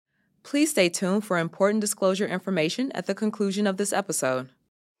Please stay tuned for important disclosure information at the conclusion of this episode.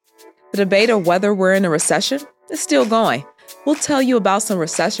 The debate of whether we're in a recession is still going. We'll tell you about some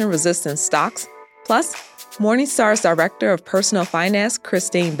recession-resistant stocks. Plus, Morningstar's Director of Personal Finance,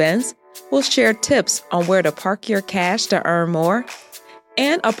 Christine Benz, will share tips on where to park your cash to earn more.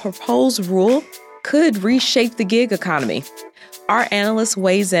 And a proposed rule could reshape the gig economy. Our analyst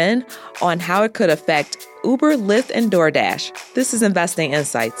weighs in on how it could affect Uber, Lyft, and DoorDash. This is Investing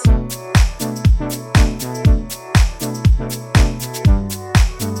Insights.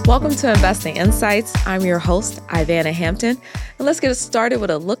 Welcome to Investing Insights. I'm your host, Ivana Hampton, and let's get started with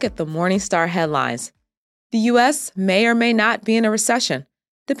a look at the Morningstar headlines. The U.S. may or may not be in a recession,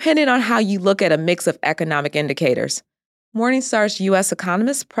 depending on how you look at a mix of economic indicators. Morningstar's U.S.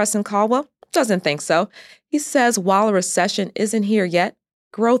 economist, Preston Caldwell, doesn't think so. He says while a recession isn't here yet,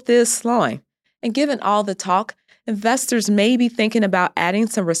 growth is slowing. And given all the talk, investors may be thinking about adding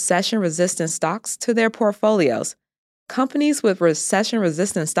some recession-resistant stocks to their portfolios. Companies with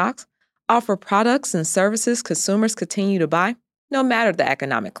recession-resistant stocks offer products and services consumers continue to buy, no matter the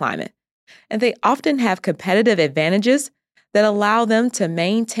economic climate. And they often have competitive advantages that allow them to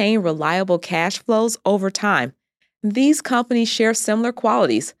maintain reliable cash flows over time. These companies share similar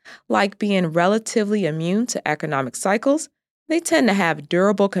qualities, like being relatively immune to economic cycles. They tend to have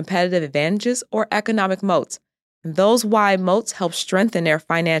durable competitive advantages or economic moats. Those wide moats help strengthen their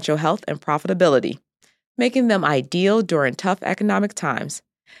financial health and profitability, making them ideal during tough economic times.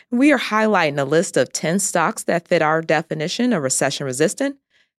 We are highlighting a list of 10 stocks that fit our definition of recession-resistant.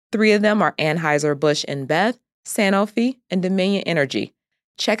 3 of them are Anheuser-Busch InBev, Sanofi, and Dominion Energy.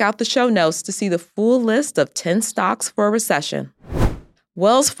 Check out the show notes to see the full list of 10 stocks for a recession.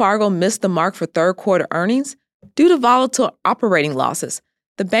 Wells Fargo missed the mark for third quarter earnings due to volatile operating losses.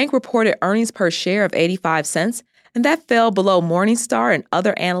 The bank reported earnings per share of 85 cents, and that fell below Morningstar and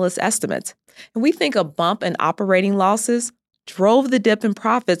other analyst estimates. And we think a bump in operating losses drove the dip in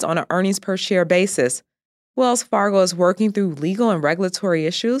profits on an earnings per share basis. Wells Fargo is working through legal and regulatory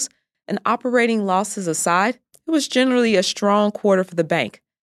issues, and operating losses aside, it was generally a strong quarter for the bank.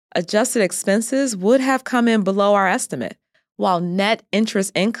 Adjusted expenses would have come in below our estimate, while net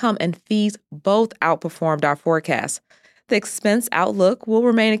interest income and fees both outperformed our forecast. The expense outlook will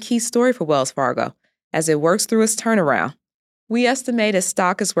remain a key story for Wells Fargo as it works through its turnaround. We estimate its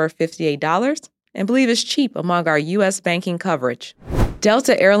stock is worth $58 and believe it's cheap among our U.S. banking coverage.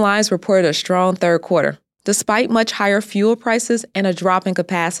 Delta Airlines reported a strong third quarter, despite much higher fuel prices and a drop in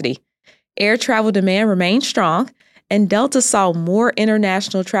capacity. Air travel demand remained strong, and Delta saw more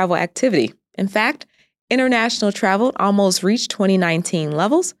international travel activity. In fact, international travel almost reached 2019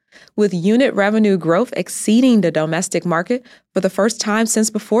 levels, with unit revenue growth exceeding the domestic market for the first time since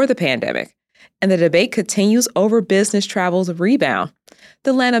before the pandemic. And the debate continues over business travel's rebound.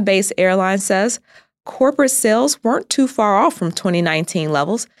 The Atlanta-based airline says corporate sales weren't too far off from 2019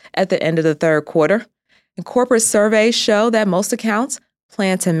 levels at the end of the third quarter. And corporate surveys show that most accounts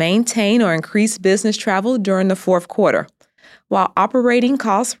plan to maintain or increase business travel during the fourth quarter. While operating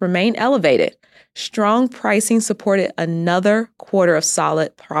costs remain elevated, strong pricing supported another quarter of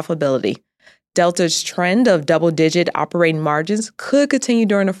solid profitability. Delta's trend of double-digit operating margins could continue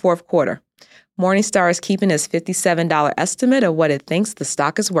during the fourth quarter. Morningstar is keeping its $57 estimate of what it thinks the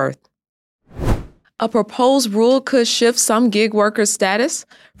stock is worth. A proposed rule could shift some gig workers' status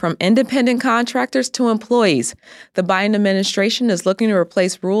from independent contractors to employees. The Biden administration is looking to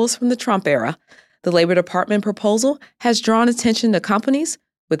replace rules from the Trump era. The Labor Department proposal has drawn attention to companies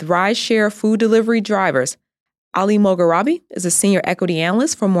with ride-share food delivery drivers. Ali Mogharabi is a senior equity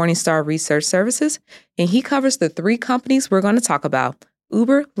analyst for Morningstar Research Services, and he covers the 3 companies we're going to talk about: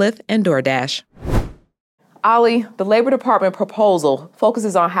 Uber, Lyft, and DoorDash. Ali, the Labor Department proposal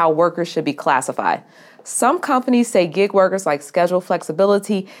focuses on how workers should be classified. Some companies say gig workers like schedule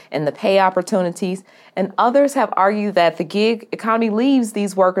flexibility and the pay opportunities, and others have argued that the gig economy leaves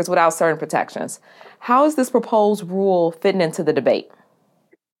these workers without certain protections. How is this proposed rule fitting into the debate?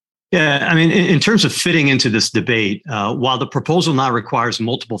 Yeah, I mean, in terms of fitting into this debate, while the proposal now requires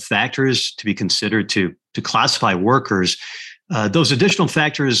multiple factors to be considered to classify workers, those additional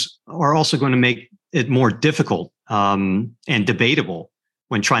factors are also going to make it more difficult and debatable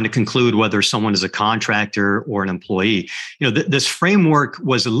when trying to conclude whether someone is a contractor or an employee. This framework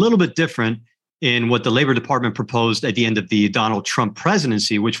was a little bit different in what the Labor Department proposed at the end of the Donald Trump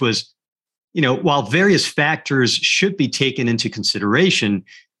presidency, which was, while various factors should be taken into consideration,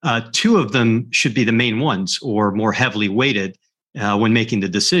 2 of them should be the main ones or more heavily weighted when making the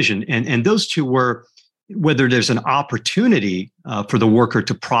decision. And those 2 were whether there's an opportunity for the worker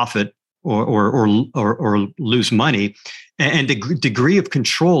to profit or lose money, and the degree of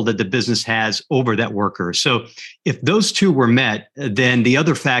control that the business has over that worker. So if those two were met, then the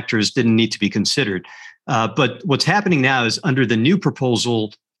other factors didn't need to be considered. But what's happening now is under the new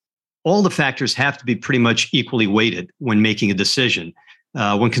proposal, all the factors have to be pretty much equally weighted when making a decision.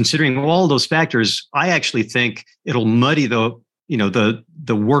 When considering all those factors, I actually think it'll muddy the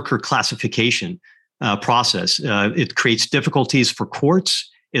worker classification process. It creates difficulties for courts.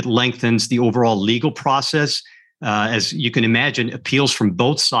 It lengthens the overall legal process. As you can imagine, appeals from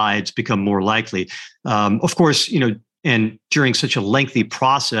both sides become more likely. Of course, and during such a lengthy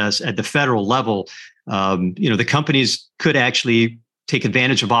process at the federal level, the companies could actually take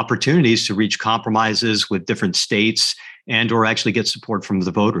advantage of opportunities to reach compromises with different states and or actually get support from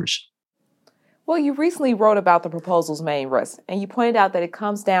the voters. Well, you recently wrote about the proposal's main risk, and you pointed out that it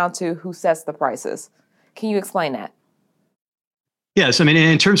comes down to who sets the prices. Can you explain that? Yes, I mean,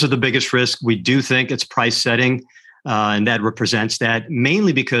 in terms of the biggest risk, we do think it's price setting, and that represents that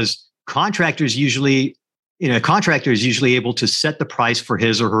mainly because contractors usually, a contractor is usually able to set the price for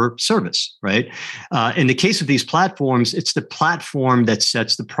his or her service, right? In the case of these platforms, it's the platform that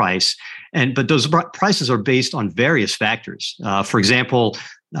sets the price, but those prices are based on various factors. For example,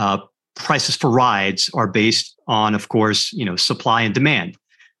 prices for rides are based on, of course, supply and demand.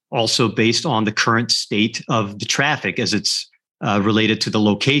 Also based on the current state of the traffic as it's related to the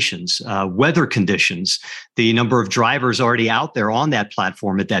locations, weather conditions, the number of drivers already out there on that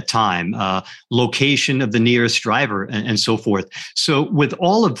platform at that time, location of the nearest driver, and so forth. So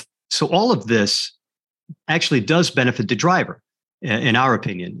all of this actually does benefit the driver, in our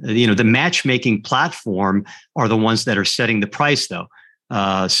opinion. The matchmaking platform are the ones that are setting the price, though.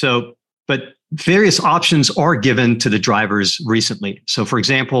 But various options are given to the drivers recently. So, for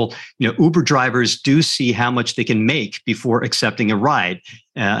example, Uber drivers do see how much they can make before accepting a ride.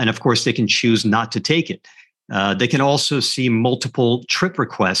 And of course, they can choose not to take it. They can also see multiple trip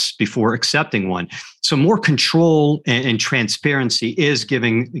requests before accepting one. So more control and transparency is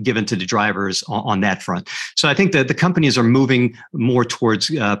given to the drivers on that front. So I think that the companies are moving more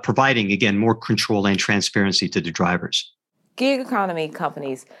towards providing, again, more control and transparency to the drivers. Gig economy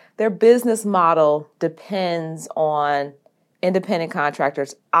companies, their business model depends on independent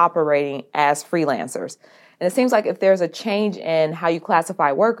contractors operating as freelancers. And it seems like if there's a change in how you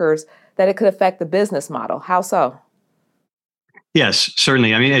classify workers, that it could affect the business model. How so? Yes,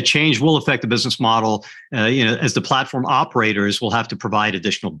 certainly. I mean, a change will affect the business model, as the platform operators will have to provide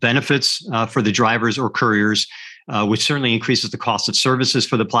additional benefits for the drivers or couriers, which certainly increases the cost of services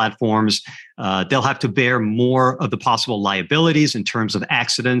for the platforms. They'll have to bear more of the possible liabilities in terms of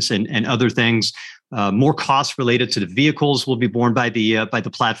accidents and other things. More costs related to the vehicles will be borne by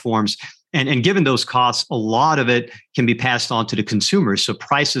the platforms. And given those costs, a lot of it can be passed on to the consumers. So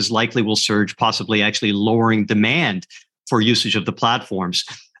prices likely will surge, possibly actually lowering demand for usage of the platforms.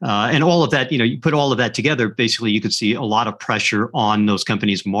 And all of that, you put all of that together, basically you could see a lot of pressure on those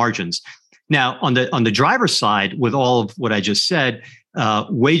companies' margins. Now, on the driver's side, with all of what I just said,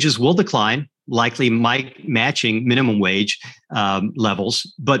 wages will decline, likely matching minimum wage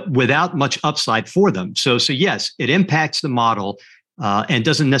levels, but without much upside for them. So yes, it impacts the model and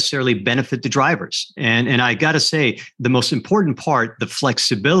doesn't necessarily benefit the drivers. And I got to say, the most important part, the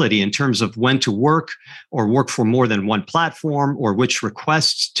flexibility in terms of when to work or work for more than one platform or which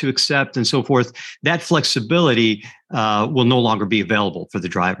requests to accept and so forth, that flexibility will no longer be available for the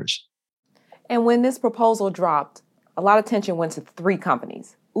drivers. And when this proposal dropped, a lot of attention went to three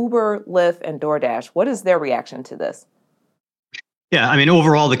companies, Uber, Lyft, and DoorDash. What is their reaction to this? Yeah, I mean,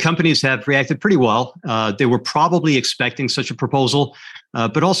 overall, the companies have reacted pretty well. They were probably expecting such a proposal.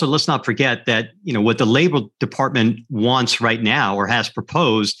 But also, let's not forget that, what the Labor Department wants right now or has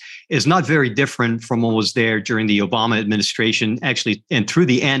proposed is not very different from what was there during the Obama administration, actually, and through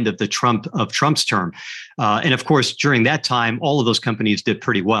the end of Trump's term. And of course, during that time, all of those companies did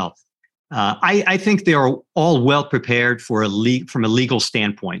pretty well. I think they are all well prepared from a legal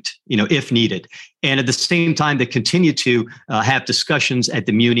standpoint, if needed. And at the same time, they continue to have discussions at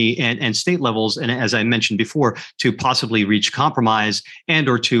the muni and state levels, and as I mentioned before, to possibly reach compromise and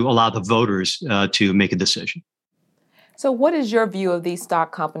or to allow the voters to make a decision. So what is your view of these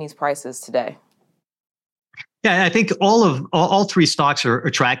stock companies' prices today? Yeah, I think all three stocks are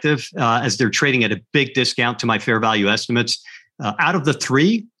attractive as they're trading at a big discount to my fair value estimates. Out of the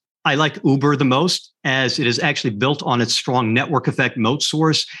three, I like Uber the most, as it is actually built on its strong network effect moat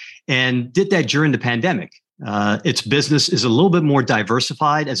source and did that during the pandemic. Its business is a little bit more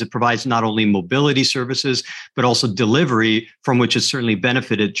diversified as it provides not only mobility services, but also delivery, from which it certainly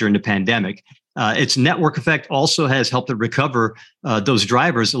benefited during the pandemic. Its network effect also has helped it recover those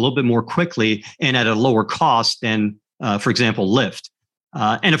drivers a little bit more quickly and at a lower cost than for example, Lyft.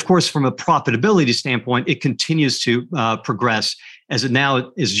 And of course, from a profitability standpoint, it continues to progress as it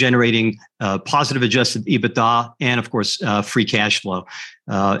now is generating positive adjusted EBITDA and, of course, free cash flow.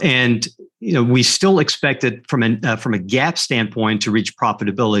 And we still expect it from a GAAP standpoint to reach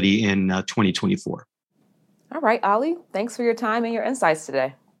profitability in 2024. All right, Ali, thanks for your time and your insights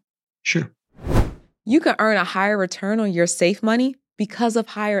today. Sure. You can earn a higher return on your safe money because of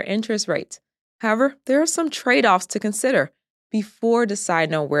higher interest rates. However, there are some trade-offs to consider before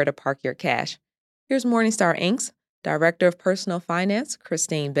deciding on where to park your cash. Here's Morningstar Inc.'s Director of Personal Finance,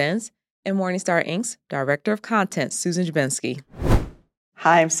 Christine Benz, and Morningstar Inc.'s Director of Content, Susan Jabinski.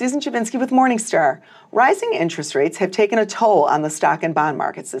 Hi, I'm Susan Jabinski with Morningstar. Rising interest rates have taken a toll on the stock and bond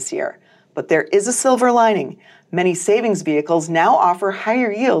markets this year. But there is a silver lining. Many savings vehicles now offer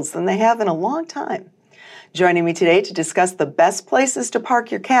higher yields than they have in a long time. Joining me today to discuss the best places to park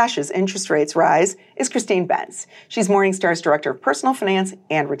your cash as interest rates rise is Christine Benz. She's Morningstar's Director of Personal Finance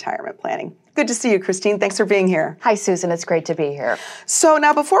and Retirement Planning. Good to see you, Christine. Thanks for being here. Hi, Susan. It's great to be here. So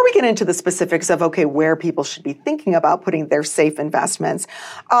now, before we get into the specifics of, where people should be thinking about putting their safe investments,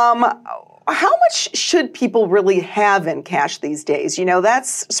 how much should people really have in cash these days?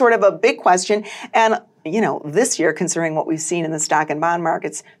 That's sort of a big question. And this year, considering what we've seen in the stock and bond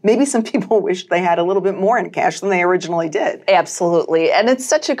markets, maybe some people wish they had a little bit more in cash than they originally did. Absolutely. And it's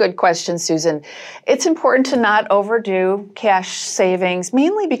such a good question, Susan. It's important to not overdo cash savings,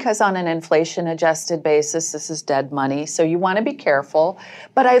 mainly because on an inflation-adjusted basis, this is dead money. So you want to be careful.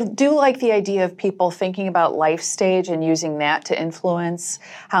 But I do like the idea of people thinking about life stage and using that to influence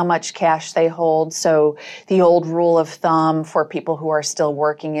how much cash they hold. So the old rule of thumb for people who are still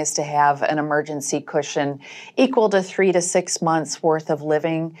working is to have an emergency cushion equal to 3 to 6 months worth of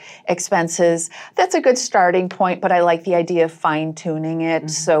living expenses. That's a good starting point, but I like the idea of fine-tuning it. Mm-hmm.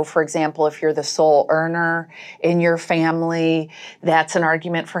 So, for example, if you're the sole earner in your family, that's an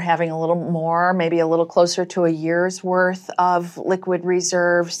argument for having a little more, maybe a little closer to a year's worth of liquid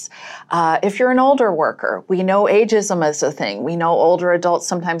reserves. If you're an older worker, we know ageism is a thing. We know older adults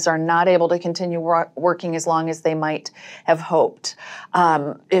sometimes are not able to continue working as long as they might have hoped.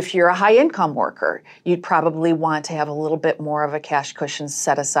 If you're a high-income worker, you'd probably want to have a little bit more of a cash cushion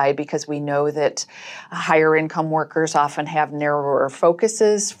set aside because we know that higher income workers often have narrower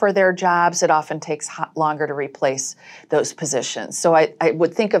focuses for their jobs. It often takes longer to replace those positions. So I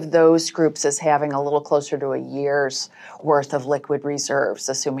would think of those groups as having a little closer to a year's worth of liquid reserves,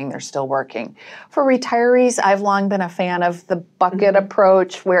 assuming they're still working. For retirees, I've long been a fan of the bucket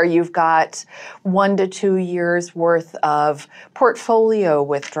approach where you've got 1 to 2 years worth of portfolio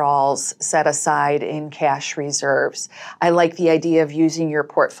withdrawals set aside in cash reserves. I like the idea of using your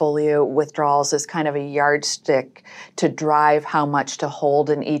portfolio withdrawals as kind of a yardstick to drive how much to hold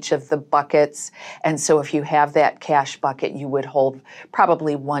in each of the buckets. And so if you have that cash bucket, you would hold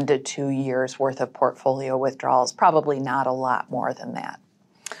probably 1 to 2 years worth of portfolio withdrawals, probably not a lot more than that.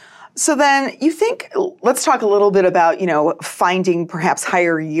 So then you think, let's talk a little bit about, finding perhaps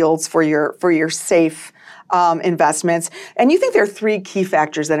higher yields for your safe investments. And you think there are 3 key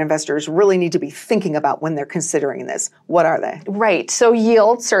factors that investors really need to be thinking about when they're considering this. What are they? Right. So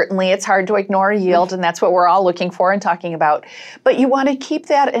yield, certainly. It's hard to ignore yield, and that's what we're all looking for and talking about. But you want to keep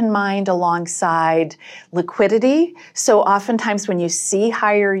that in mind alongside liquidity. So oftentimes when you see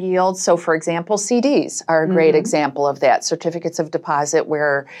higher yields, so for example, CDs are a great example of that. Certificates of deposit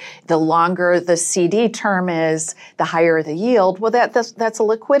where the longer the CD term is, the higher the yield. Well, that's a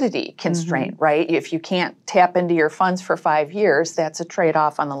liquidity constraint, right? If you can't tap into your funds for 5 years, that's a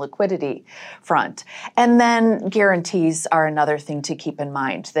trade-off on the liquidity front. And then guarantees are another thing to keep in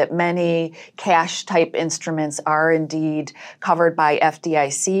mind, that many cash-type instruments are indeed covered by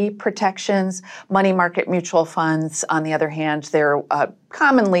FDIC protections. Money market mutual funds, on the other hand, they're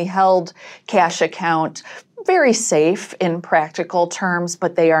commonly held cash account, very safe in practical terms,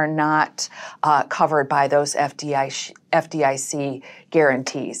 but they are not covered by those FDIC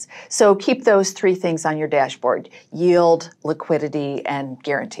guarantees. So keep those 3 things on your dashboard: yield, liquidity, and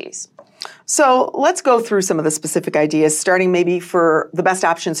guarantees. So let's go through some of the specific ideas, starting maybe for the best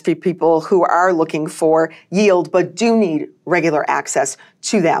options for people who are looking for yield but do need regular access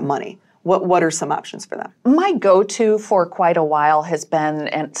to that money. What are some options for them? My go-to for quite a while has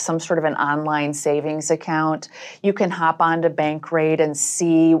been some sort of an online savings account. You can hop onto Bankrate and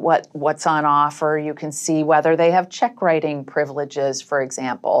see what's on offer. You can see whether they have check writing privileges, for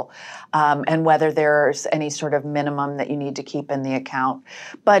example, and whether there's any sort of minimum that you need to keep in the account.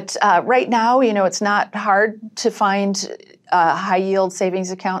 But right now, it's not hard to find high yield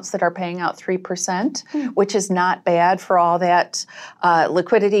savings accounts that are paying out 3%, which is not bad for all that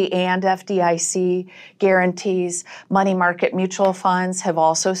liquidity and FDIC guarantees. Money market mutual funds have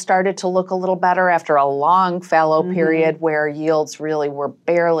also started to look a little better after a long fallow period where yields really were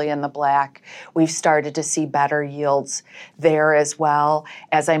barely in the black. We've started to see better yields there as well.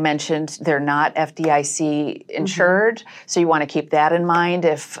 As I mentioned, they're not FDIC insured, so you want to keep that in mind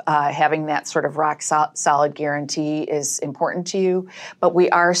if having that sort of rock solid guarantee is important to you. But we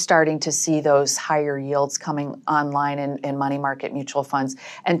are starting to see those higher yields coming online in money market mutual funds,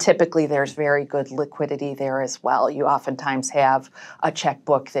 and typically there's very good liquidity there as well. You oftentimes have a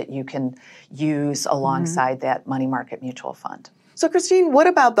checkbook that you can use alongside that money market mutual fund. So, Christine, what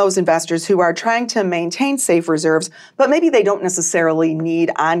about those investors who are trying to maintain safe reserves, but maybe they don't necessarily need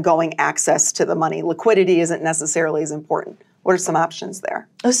ongoing access to the money? Liquidity isn't necessarily as important. What are some options there?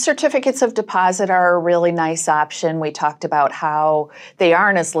 Those certificates of deposit are a really nice option. We talked about how they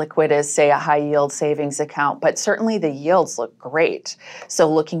aren't as liquid as, say, a high-yield savings account, but certainly the yields look great. So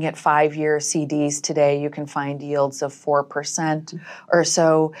looking at 5-year CDs today, you can find yields of 4% or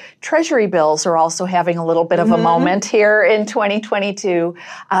so. Treasury bills are also having a little bit of a moment here in 2022.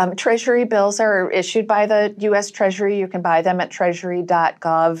 Treasury bills are issued by the U.S. Treasury. You can buy them at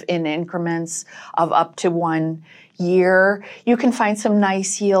treasury.gov in increments of up to 1 year. You can find some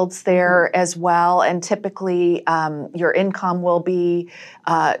nice yields there as well, and typically your income will be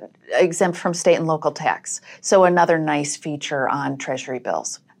exempt from state and local tax. So another nice feature on Treasury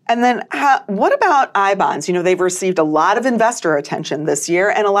bills. And then what about I-bonds? You know, they've received a lot of investor attention this year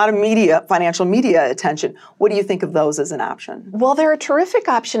and a lot of financial media attention. What do you think of those as an option? Well, they're a terrific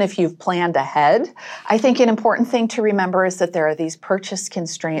option if you've planned ahead. I think an important thing to remember is that there are these purchase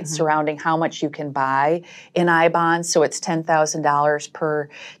constraints surrounding how much you can buy in I-bonds. So it's $10,000 per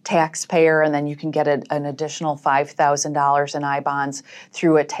taxpayer, and then you can get an additional $5,000 in I-bonds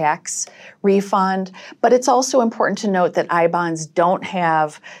through a tax refund. But it's also important to note that I-bonds don't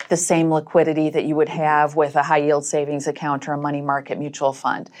have the same liquidity that you would have with a high-yield savings account or a money market mutual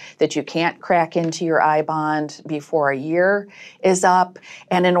fund, that you can't crack into your I-bond before a year is up.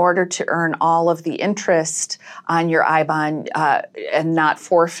 And in order to earn all of the interest on your I-bond and not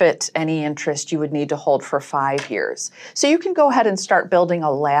forfeit any interest, you would need to hold for 5 years. So you can go ahead and start building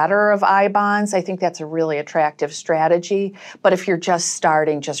a ladder of I-bonds. I think that's a really attractive strategy. But if you're just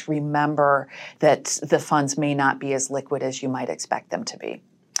starting, just remember that the funds may not be as liquid as you might expect them to be.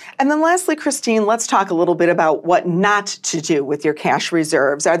 And then lastly, Christine, let's talk a little bit about what not to do with your cash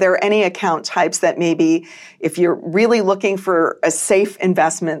reserves. Are there any account types that maybe if you're really looking for a safe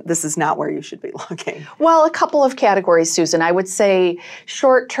investment, this is not where you should be looking? Well, a couple of categories, Susan. I would say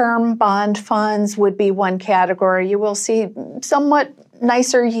short-term bond funds would be one category. You will see somewhat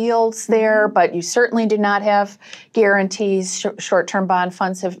nicer yields there, but you certainly do not have guarantees. Short-term bond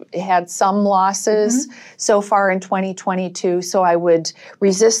funds have had some losses so far in 2022, so I would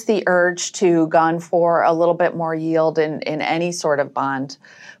resist the urge to gun for a little bit more yield in any sort of bond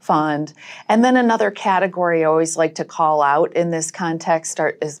fund. And then another category I always like to call out in this context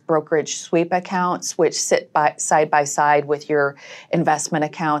is brokerage sweep accounts, which sit side by side with your investment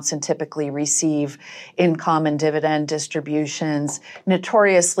accounts and typically receive income and dividend distributions,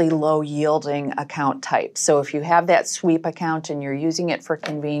 notoriously low yielding account types. So if you have that sweep account and you're using it for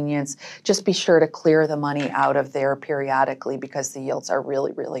convenience, just be sure to clear the money out of there periodically because the yields are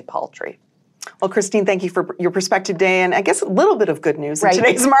really, really paltry. Well, Christine, thank you for your perspective today, and I guess a little bit of good news in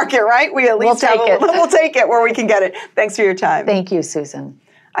today's market, right? We at least we'll take it where we can get it. Thanks for your time. Thank you, Susan.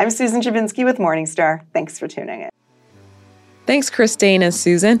 I'm Susan Chabinsky with Morningstar. Thanks for tuning in. Thanks, Christine and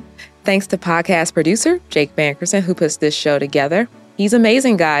Susan. Thanks to podcast producer Jake Bankerson, who puts this show together. He's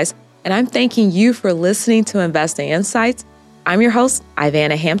amazing, guys. And I'm thanking you for listening to Investing Insights. I'm your host,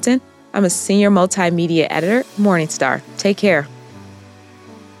 Ivana Hampton. I'm a senior multimedia editor at Morningstar. Take care.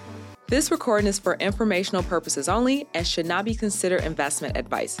 This recording is for informational purposes only and should not be considered investment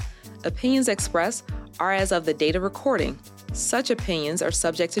advice. Opinions expressed are as of the date of recording. Such opinions are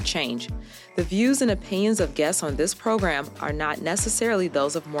subject to change. The views and opinions of guests on this program are not necessarily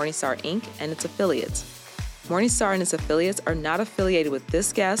those of Morningstar Inc. and its affiliates. Morningstar and its affiliates are not affiliated with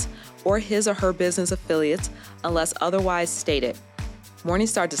this guest or his or her business affiliates unless otherwise stated.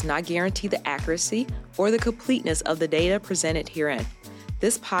 Morningstar does not guarantee the accuracy or the completeness of the data presented herein.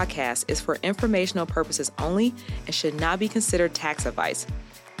 This podcast is for informational purposes only and should not be considered tax advice.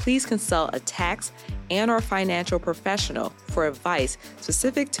 Please consult a tax and/or financial professional for advice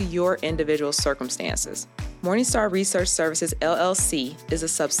specific to your individual circumstances. Morningstar Research Services, LLC is a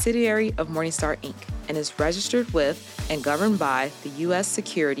subsidiary of Morningstar, Inc. and is registered with and governed by the U.S.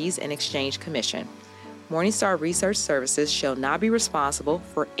 Securities and Exchange Commission. Morningstar Research Services shall not be responsible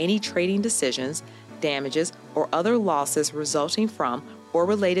for any trading decisions, damages, or other losses resulting from or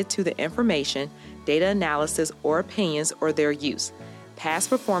related to the information, data analysis, or opinions or their use. Past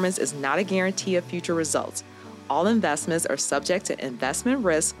performance is not a guarantee of future results. All investments are subject to investment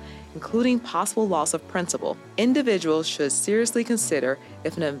risk, including possible loss of principal. Individuals should seriously consider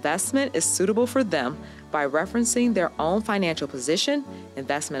if an investment is suitable for them by referencing their own financial position,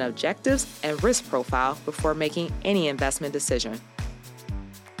 investment objectives, and risk profile before making any investment decision.